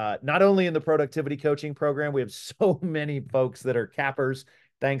not only in the productivity coaching program. We have so many folks that are cappers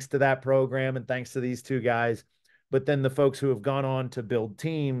thanks to that program and thanks to these two guys, but then the folks who have gone on to build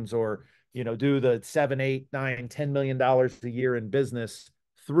teams or do the $7, $8, $9, $10 million a year in business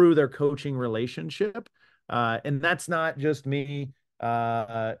through their coaching relationship. And that's not just me,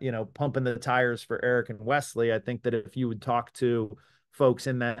 pumping the tires for Eric and Wesley. I think that if you would talk to folks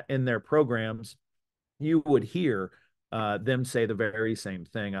in their programs, you would hear them say the very same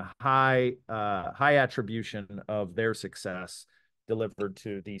thing, a high attribution of their success delivered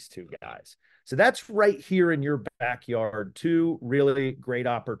to these two guys. So that's right here in your backyard, two really great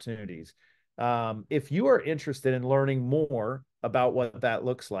opportunities. If you are interested in learning more about what that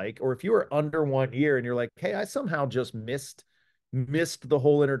looks like, or if you are under 1 year and you're like, hey, I somehow just missed the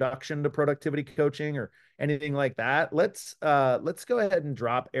whole introduction to productivity coaching or anything like that, let's go ahead and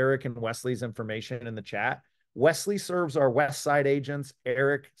drop Eric and Wesley's information in the chat. Wesley serves our West Side agents.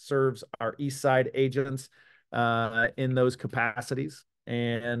 Eric serves our East Side agents in those capacities.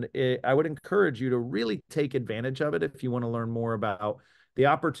 And I would encourage you to really take advantage of it if you want to learn more about the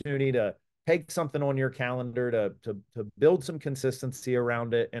opportunity to take something on your calendar to build some consistency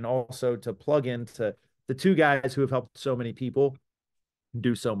around it, and also to plug into the two guys who have helped so many people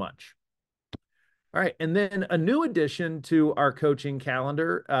do so much. All right. And then a new addition to our coaching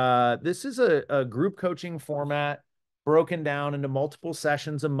calendar. This is a group coaching format broken down into multiple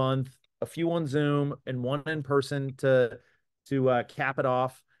sessions a month, a few on Zoom and one in person to cap it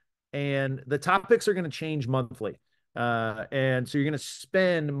off. And the topics are going to change monthly. And so you're going to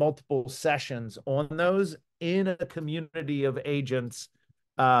spend multiple sessions on those in a community of agents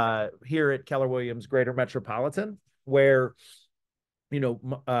here at Keller Williams Greater Metropolitan, where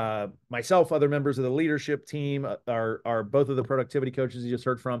myself, other members of the leadership team, are both of the productivity coaches you just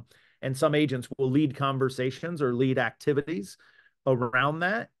heard from, and some agents will lead conversations or lead activities around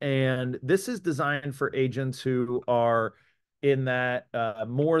that. And this is designed for agents who are in that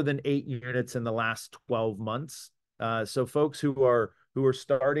more than 8 units in the last 12 months. So folks who are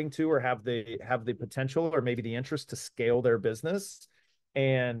starting to or have the potential or maybe the interest to scale their business.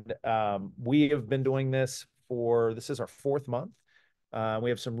 And we have been doing this this is our 4th month. We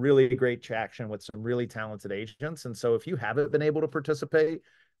have some really great traction with some really talented agents. And so if you haven't been able to participate,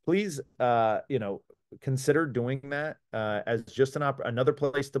 please, consider doing that as just another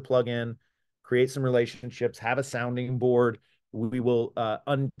place to plug in, create some relationships, have a sounding board. We will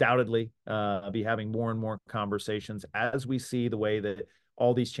undoubtedly be having more and more conversations as we see the way that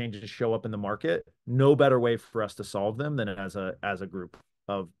all these changes show up in the market. No better way for us to solve them than as a group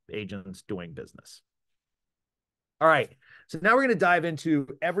of agents doing business. All right. So now we're going to dive into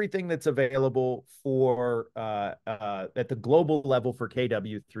everything that's available for at the global level for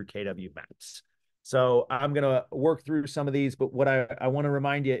KW through KW Maps. So I'm going to work through some of these, but what I want to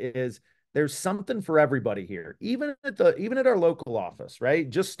remind you is there's something for everybody here, even at our local office, right?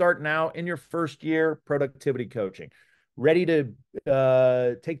 Just starting out in your first year, productivity coaching, ready to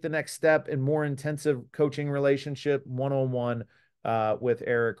take the next step in more intensive coaching relationship, one-on-one with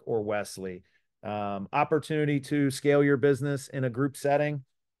Eric or Wesley. Opportunity to scale your business in a group setting,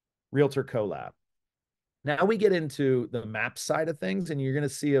 Realtor Collab. Now we get into the map side of things, and you're going to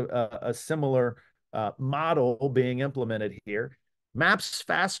see a similar model being implemented here. Maps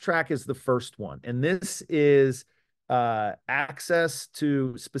Fast Track is the first one, and this is access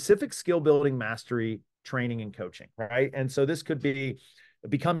to specific skill building, mastery, training, and coaching, right? And so this could be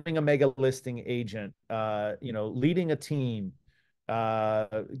becoming a mega listing agent, leading a team,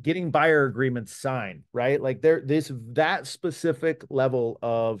 getting buyer agreements signed, right? Like that specific level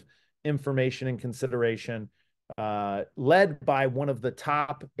of information and consideration, led by one of the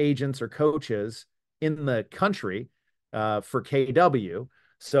top agents or coaches in the country for KW.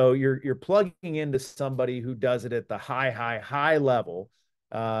 So you're plugging into somebody who does it at the high level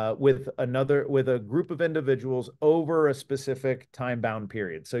with a group of individuals over a specific time-bound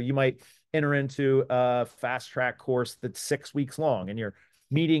period. So you might enter into a fast track course that's 6 weeks long, and you're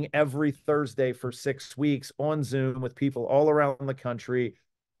meeting every Thursday for 6 weeks on Zoom with people all around the country,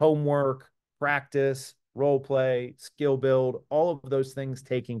 homework, practice, role play, skill build, all of those things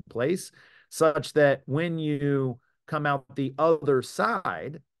taking place, such that when you come out the other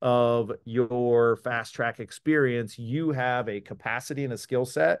side of your fast track experience, you have a capacity and a skill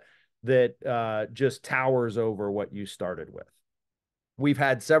set that just towers over what you started with. We've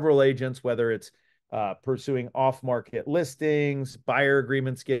had several agents, whether it's pursuing off-market listings, buyer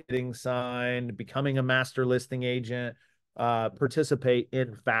agreements getting signed, becoming a master listing agent, participate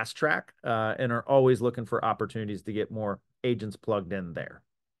in Fast Track, and are always looking for opportunities to get more agents plugged in there.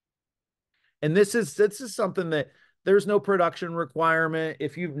 And this is something that there's no production requirement.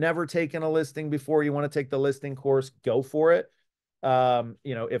 If you've never taken a listing before, you want to take the listing course, go for it.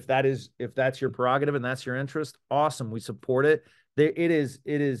 If that's your prerogative and that's your interest, awesome. We support it. It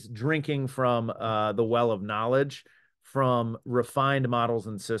is drinking from the well of knowledge from refined models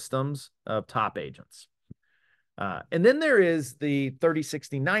and systems of top agents. And then there is the 30,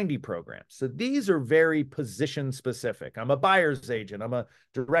 60, 90 program. So these are very position specific. I'm a buyer's agent. I'm a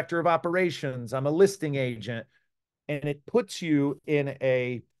director of operations. I'm a listing agent. And it puts you in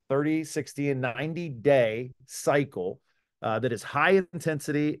a 30, 60, and 90-day cycle that is high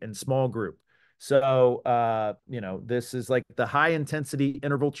intensity and small group. So, this is like the high intensity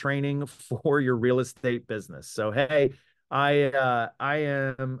interval training for your real estate business. So, hey,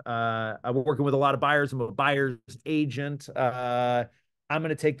 I'm working with a lot of buyers. I'm a buyer's agent. I'm going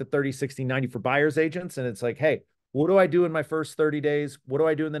to take the 30, 60, 90 for buyer's agents. And it's like, hey, what do I do in my first 30 days? What do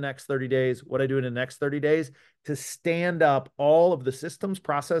I do in the next 30 days? What do I do in the next 30 days to stand up all of the systems,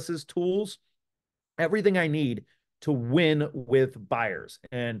 processes, tools, everything I need to win with buyers?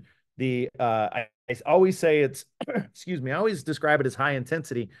 And I always say it's, excuse me, I always describe it as high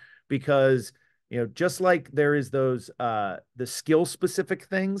intensity because, just like there is those, the skill specific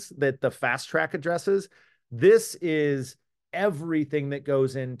things that the fast track addresses, this is everything that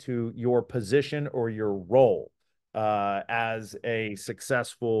goes into your position or your role as a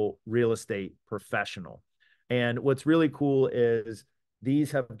successful real estate professional. And what's really cool is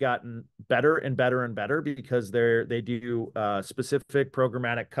these have gotten better and better and better because they do specific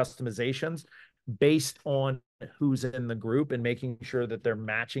programmatic customizations based on who's in the group and making sure that they're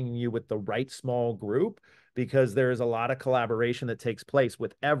matching you with the right small group, because there is a lot of collaboration that takes place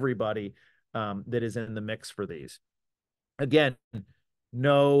with everybody that is in the mix for these. Again,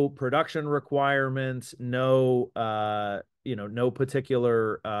 no production requirements, no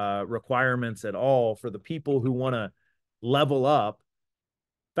particular requirements at all for the people who want to level up.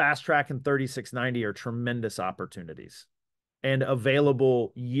 Fast Track and 3690 are tremendous opportunities and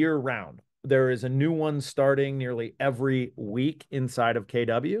available year round. There is a new one starting nearly every week inside of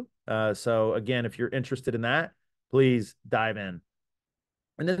KW. So again, if you're interested in that, please dive in.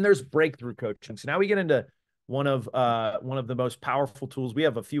 And then there's breakthrough coaching. So now we get into one of the most powerful tools. We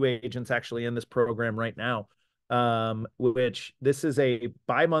have a few agents actually in this program right now, which this is a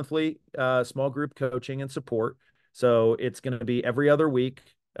bi-monthly small group coaching and support. So it's going to be every other week.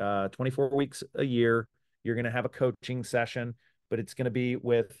 24 weeks a year. You're going to have a coaching session, but it's going to be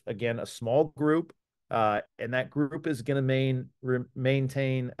with, again, a small group. And that group is going to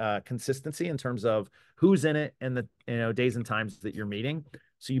maintain consistency in terms of who's in it and the days and times that you're meeting.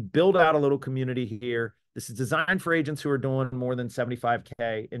 So you build out a little community here. This is designed for agents who are doing more than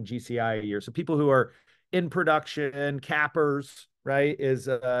 75K in GCI a year. So people who are in production, cappers, right, is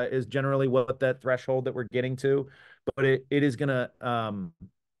generally what that threshold that we're getting to. But it is going to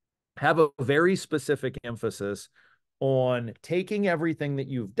have a very specific emphasis on taking everything that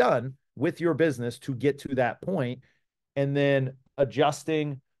you've done with your business to get to that point and then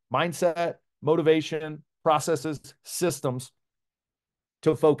adjusting mindset, motivation, processes, systems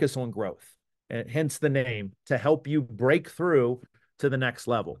to focus on growth, and hence the name, to help you break through to the next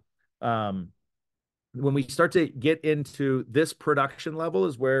level. When we start to get into this production level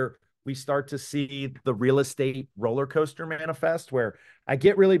is where we start to see the real estate roller coaster manifest, where I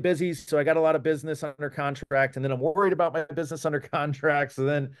get really busy. So I got a lot of business under contract, and then I'm worried about my business under contract. So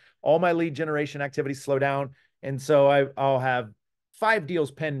then all my lead generation activities slow down. And so I'll have 5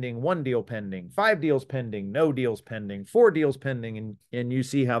 deals pending, 1 deal pending, 5 deals pending, no deals pending, 4 deals pending. And you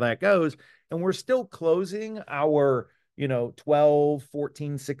see how that goes. And we're still closing our, 12,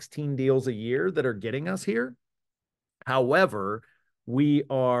 14, 16 deals a year that are getting us here. However, we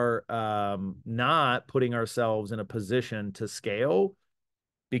are not putting ourselves in a position to scale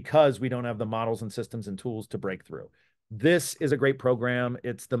because we don't have the models and systems and tools to break through. This is a great program.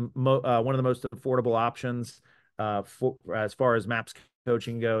 It's one of the most affordable options as far as MAPS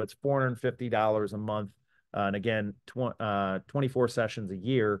coaching go. It's $450 a month. And again, 24 sessions a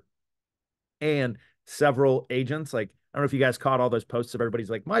year. And several agents, like, I don't know if you guys caught all those posts of everybody's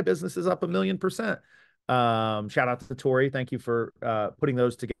like, my business is up 1,000,000%. Shout out to Tori. Thank you for putting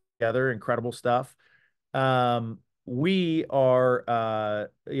those together. Incredible stuff. We are,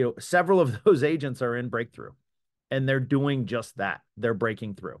 several of those agents are in breakthrough, and they're doing just that. They're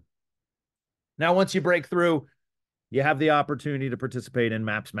breaking through. Now, once you break through, you have the opportunity to participate in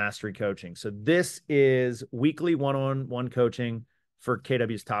MAPS Mastery Coaching. So this is weekly one-on-one coaching for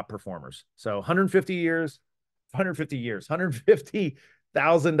KW's top performers. So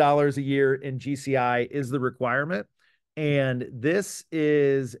 $150,000 a year in GCI is the requirement. And this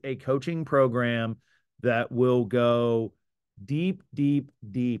is a coaching program that will go deep, deep,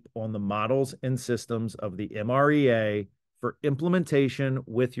 deep on the models and systems of the MREA for implementation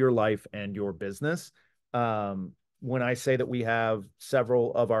with your life and your business. When I say that we have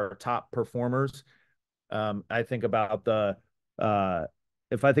several of our top performers, I think about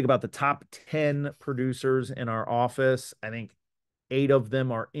if I think about the top 10 producers in our office, I think 8 of them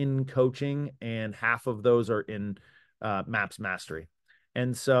are in coaching and half of those are in MAPS Mastery.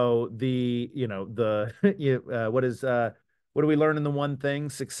 And so what do we learn in the one thing?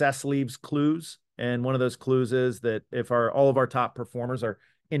 Success leaves clues. And one of those clues is that if all of our top performers are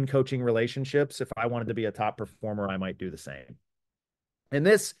in coaching relationships, if I wanted to be a top performer, I might do the same. And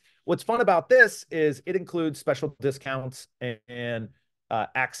what's fun about this is it includes special discounts and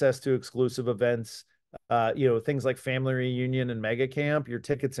access to exclusive events, things like family reunion and mega camp. Your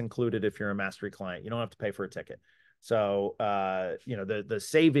ticket's included if you're a mastery client. You don't have to pay for a ticket. So, the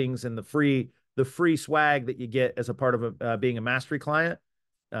savings and the free swag that you get as a part of being a mastery client,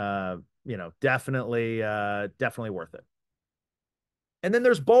 definitely worth it. And then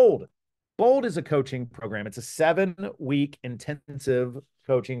there's Bold. Bold is a coaching program. It's a 7-week intensive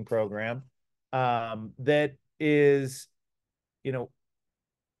coaching program that is,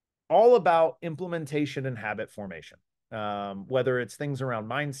 all about implementation and habit formation. Whether it's things around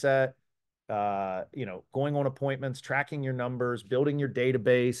mindset, going on appointments, tracking your numbers, building your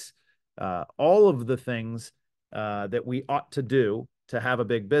database, all of the things that we ought to do to have a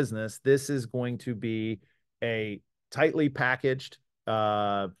big business. This is going to be a tightly packaged,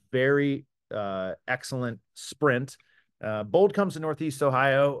 very excellent sprint. Bold comes to Northeast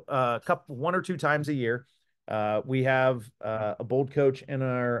Ohio 1 or 2 times a year. We have a Bold coach in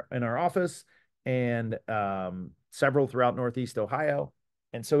our office and several throughout Northeast Ohio.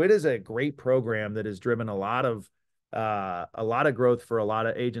 And so it is a great program that has driven a lot of growth for a lot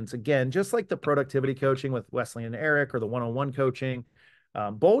of agents. Again, just like the productivity coaching with Wesley and Eric or the one-on-one coaching,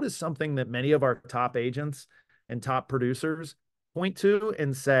 Bold is something that many of our top agents and top producers point to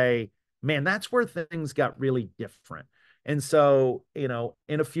and say, man, that's where things got really different. And so, in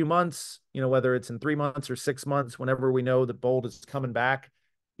a few months, whether it's in 3 months or 6 months, whenever we know that Bold is coming back,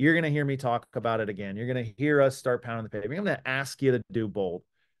 you're going to hear me talk about it again. You're going to hear us start pounding the pavement. I'm going to ask you to do Bold.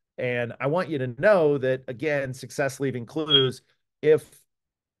 And I want you to know that, again, success leaving clues, if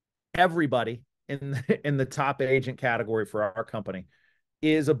everybody in the top agent category for our company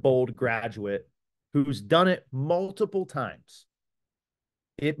is a bold graduate who's done it multiple times,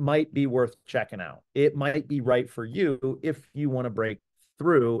 it might be worth checking out. It might be right for you if you want to break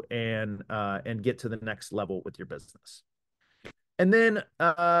through and get to the next level with your business. And then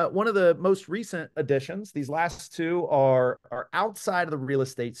one of the most recent additions, these last two are outside of the real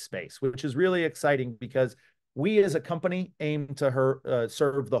estate space, which is really exciting because we as a company aim to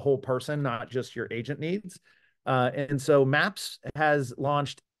serve the whole person, not just your agent needs. And so MAPS has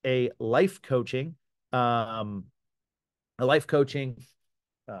launched a life coaching subset.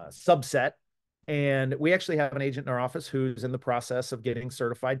 And we actually have an agent in our office who's in the process of getting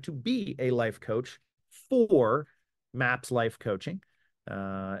certified to be a life coach for MAPS Life Coaching.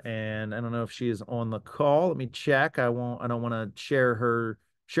 And I don't know if she is on the call. Let me check. I don't want to share her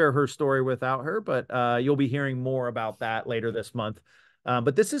story without her, but you'll be hearing more about that later this month.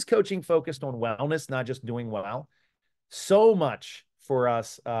 But this is coaching focused on wellness, not just doing well. So much for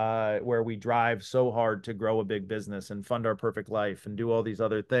us where we drive so hard to grow a big business and fund our perfect life and do all these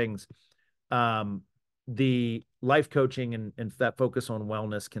other things. The life coaching and that focus on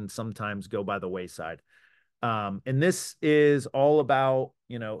wellness can sometimes go by the wayside. And this is all about,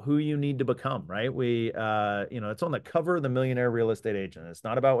 who you need to become, right? It's on the cover of the Millionaire Real Estate Agent. It's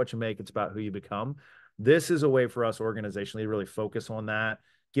not about what you make, it's about who you become. This is a way for us organizationally to really focus on that,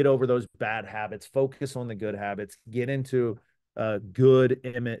 get over those bad habits, focus on the good habits, get into good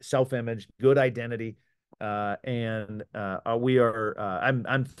image, self-image, good identity. I'm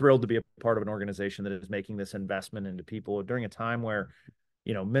thrilled to be a part of an organization that is making this investment into people during a time where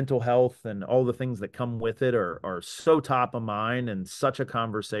mental health and all the things that come with it are so top of mind and such a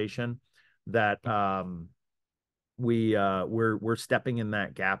conversation that we're stepping in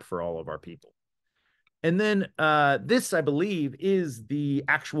that gap for all of our people. And then this, I believe, is the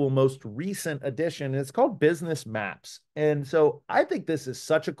actual most recent addition. It's called Business Maps. And so I think this is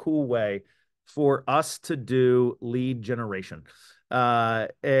such a cool way for us to do lead generation. How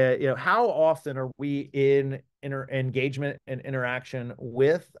often are we in engagement and interaction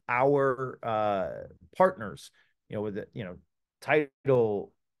with our partners, with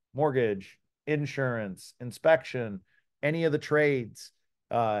title, mortgage, insurance, inspection, any of the trades.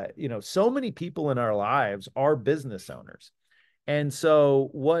 So many people in our lives are business owners. And so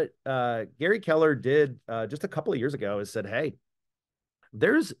what Gary Keller did just a couple of years ago is said, hey,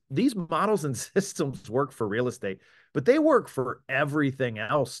 these models and systems work for real estate, but they work for everything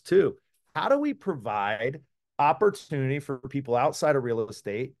else too. How do we provide opportunity for people outside of real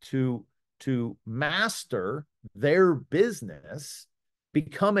estate to master their business,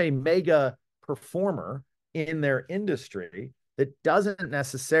 become a mega performer in their industry that doesn't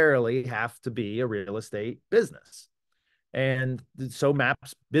necessarily have to be a real estate business? And so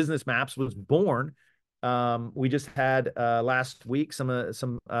Business Maps was born. We just had last week I was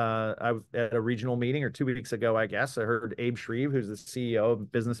at a regional meeting, or 2 weeks ago, I guess. I heard Abe Shreve, who's the CEO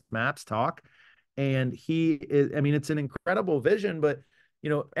of Business Maps, talk. And it's an incredible vision, but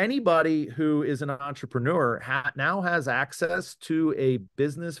anybody who is an entrepreneur now has access to a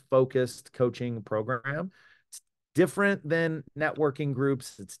business-focused coaching program. It's different than networking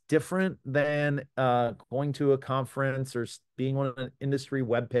groups. It's different than going to a conference or being on an industry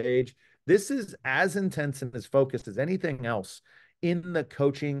webpage. This is as intense and as focused as anything else in the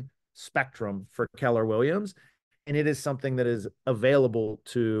coaching spectrum for Keller Williams. And it is something that is available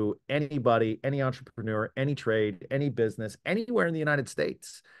to anybody, any entrepreneur, any trade, any business, anywhere in the United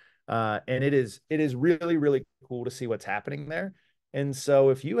States. And it is really, really cool to see what's happening there. And so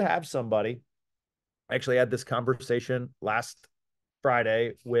if you have somebody, I actually had this conversation last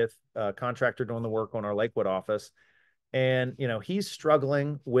Friday with a contractor doing the work on our Lakewood office. And, he's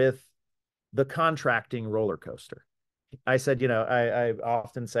struggling with the contracting roller coaster. I said, I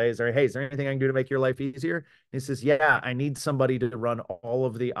often say, is there anything I can do to make your life easier? And he says, yeah, I need somebody to run all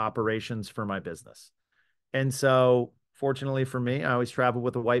of the operations for my business. And so fortunately for me, I always travel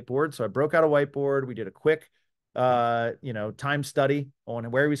with a whiteboard. So I broke out a whiteboard. We did a quick, time study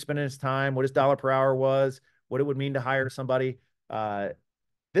on where he was spending his time, what his dollar per hour was, what it would mean to hire somebody.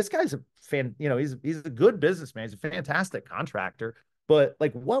 This guy's he's a good businessman. He's a fantastic contractor. But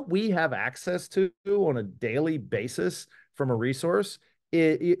like what we have access to on a daily basis from a resource,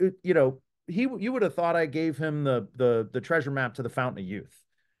 you would have thought I gave him the treasure map to the Fountain of Youth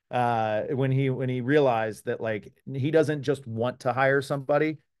when he realized that, like, he doesn't just want to hire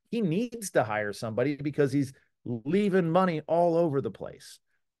somebody, he needs to hire somebody because he's leaving money all over the place.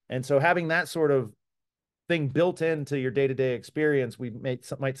 And so having that sort of thing built into your day-to-day experience, we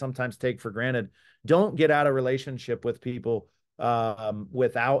might sometimes take for granted. Don't get out of relationship with people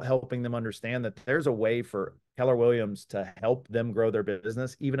without helping them understand that there's a way for Keller Williams to help them grow their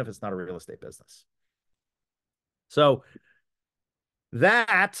business, even if it's not a real estate business. So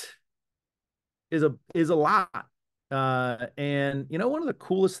that is a lot. And one of the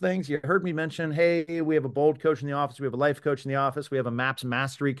coolest things you heard me mention, hey, we have a bold coach in the office. We have a life coach in the office. We have a MAPS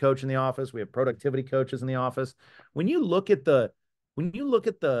mastery coach in the office. We have productivity coaches in the office. When you look at the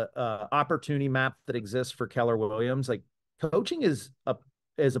opportunity map that exists for Keller Williams, like coaching is a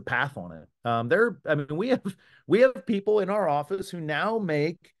path on it. We have people in our office who now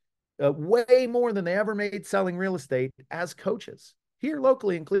make way more than they ever made selling real estate as coaches here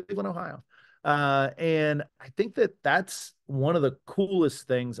locally in Cleveland, Ohio. And I think that that's one of the coolest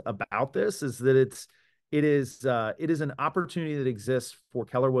things about this is that it is an opportunity that exists for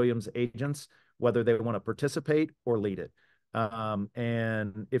Keller Williams agents, whether they want to participate or lead it.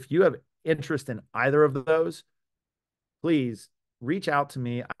 And if you have interest in either of those, please reach out to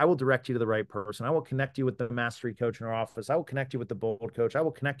me. I will direct you to the right person. I will connect you with the mastery coach in our office. I will connect you with the bold coach. I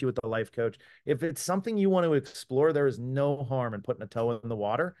will connect you with the life coach. If it's something you want to explore, there is no harm in putting a toe in the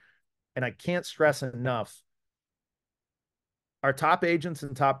water. And I can't stress enough, our top agents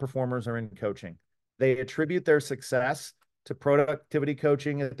and top performers are in coaching. They attribute their success to productivity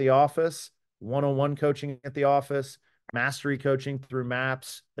coaching at the office, one-on-one coaching at the office, mastery coaching through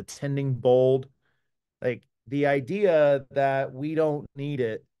MAPS, attending bold. Like the idea that we don't need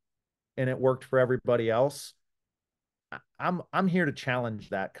it and it worked for everybody else. I'm here to challenge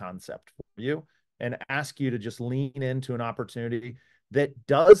that concept for you and ask you to just lean into an opportunity that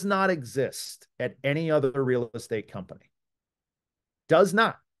does not exist at any other real estate company. Does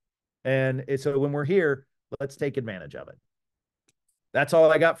not. And so when we're here, let's take advantage of it. That's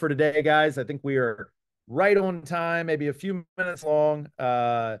all I got for today, guys. I think we are right on time, maybe a few minutes long.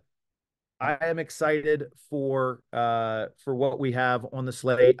 I am excited for what we have on the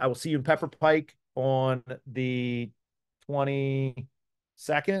slate. I will see you in Pepper Pike on the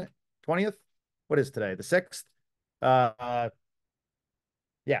 22nd, 20th. What is today? The 6th.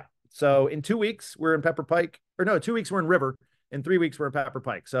 Yeah. So in 2 weeks, we're in Pepper Pike. Or no, 2 weeks we're in River. In 3 weeks, we're in Pepper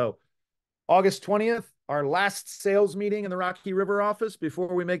Pike. So August 20th, our last sales meeting in the Rocky River office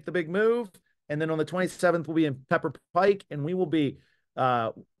before we make the big move. And then on the 27th, we'll be in Pepper Pike, and we will be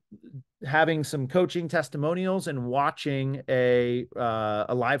having some coaching testimonials and watching a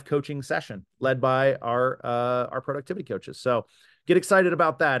live coaching session led by our productivity coaches. So get excited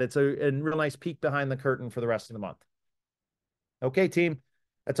about that. It's a real nice peek behind the curtain for the rest of the month. Okay, team.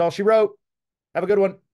 That's all she wrote. Have a good one.